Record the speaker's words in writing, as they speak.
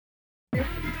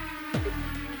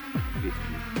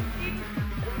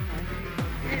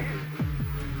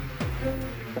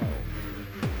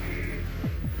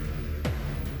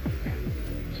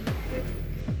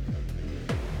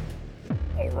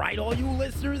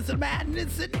listeners of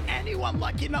Madness and anyone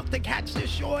lucky enough to catch the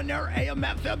show on their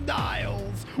AM/FM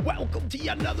dials. Welcome to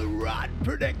another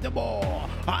unpredictable,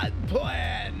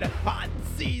 unplanned,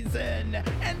 unseasoned,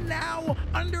 and now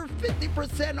under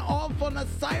 50% off on a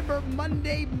Cyber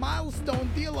Monday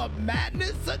milestone deal of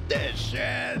Madness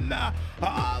edition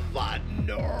of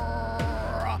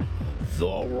Under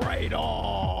the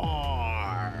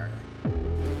Radar.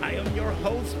 I am your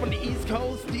host from the East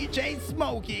Coast, DJ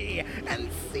Smokey, and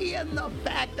seeing the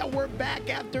fact that we're back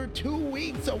after 2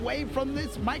 weeks away from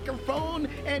this microphone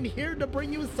and here to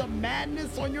bring you some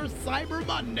madness on your Cyber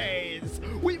Mondays,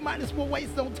 we might as well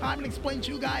waste no time and explain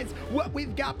to you guys what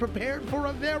we've got prepared for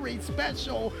a very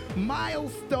special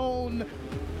milestone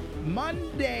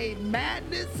Monday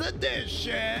Madness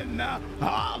edition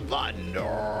of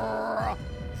Under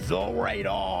the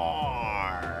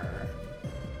Radar.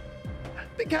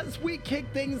 Because we kick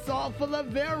things off with a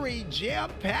very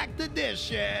jam-packed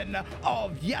edition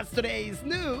of yesterday's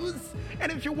news.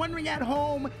 And if you're wondering at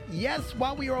home, yes,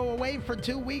 while we were away for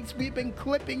 2 weeks, we've been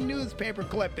clipping newspaper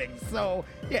clippings. So,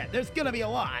 yeah, there's gonna be a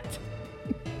lot.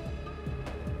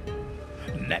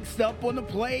 Next up on the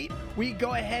plate, we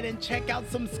go ahead and check out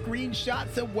some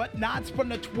screenshots and whatnots from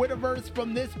the Twitterverse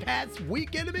from this past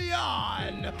weekend and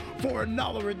beyond for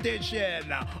another edition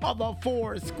of the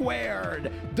Four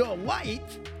Squared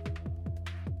Delight.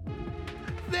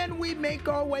 Then we make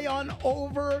our way on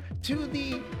over to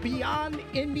the Beyond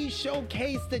Indie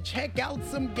Showcase to check out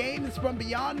some games from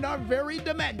beyond our very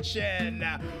dimension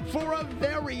for a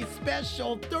very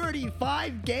special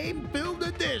 35-game build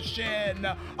edition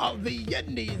of the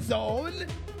Indie Zone.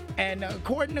 And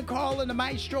according to Carl and the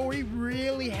Maestro, we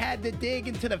really had to dig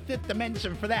into the fifth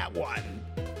dimension for that one.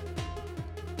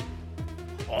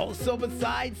 Also,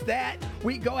 besides that,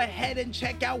 we go ahead and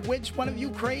check out which one of you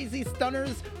crazy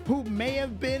stunners who may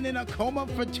have been in a coma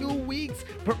for 2 weeks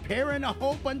preparing a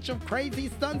whole bunch of crazy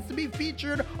stunts to be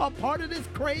featured a part of this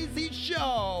crazy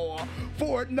show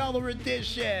for another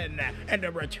edition and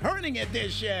a returning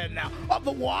edition of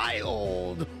the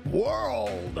Wild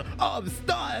World of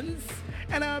Stunts.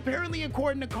 And apparently,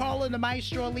 according to Carl and the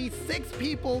Maestro, at least 6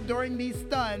 people during these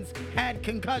stunts had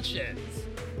concussions.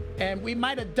 And we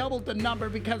might have doubled the number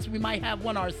because we might have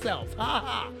one ourselves. Ha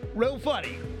ha! Real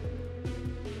funny.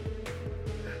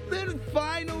 Then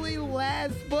finally,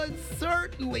 last but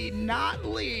certainly not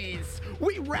least,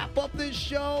 we wrap up this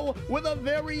show with a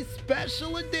very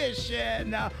special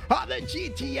edition of the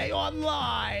GTA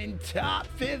Online Top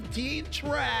 15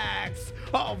 Tracks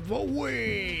of the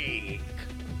Week.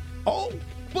 Oh,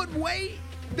 but wait!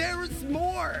 There's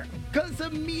more, because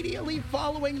immediately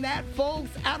following that,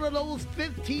 folks, out of those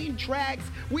 15 tracks,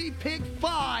 we picked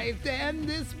 5 to end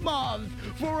this month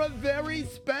for a very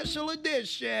special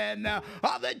edition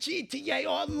of the GTA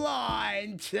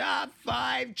Online Top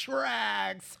 5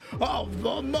 Tracks of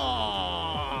the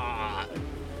Month.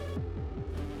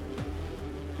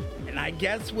 And I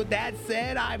guess with that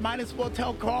said, I might as well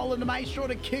tell Carl and the Maestro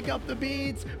to kick up the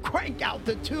beats, crank out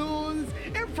the tunes,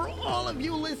 and for all of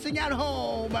you listening at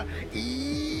home,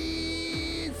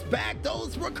 ease back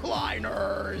those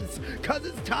recliners, because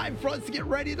it's time for us to get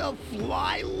ready to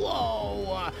fly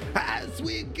low as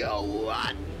we go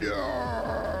under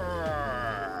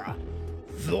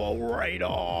the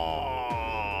radar.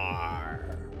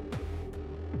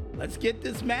 Let's get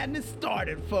this madness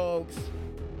started, folks.